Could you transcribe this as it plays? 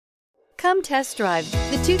Come test drive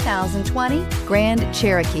the 2020 Grand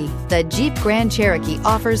Cherokee. The Jeep Grand Cherokee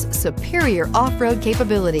offers superior off-road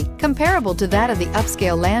capability comparable to that of the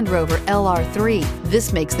upscale Land Rover LR3.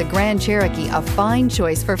 This makes the Grand Cherokee a fine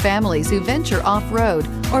choice for families who venture off-road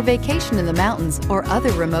or vacation in the mountains or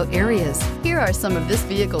other remote areas. Here are some of this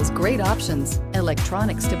vehicle's great options: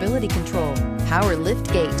 electronic stability control, power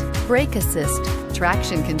liftgate, brake assist,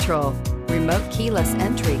 traction control, remote keyless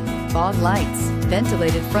entry, fog lights,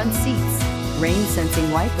 ventilated front seats, rain sensing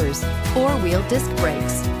wipers, four-wheel disc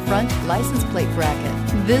brakes, front license plate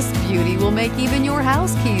bracket. This beauty will make even your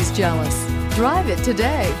house keys jealous. Drive it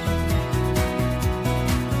today.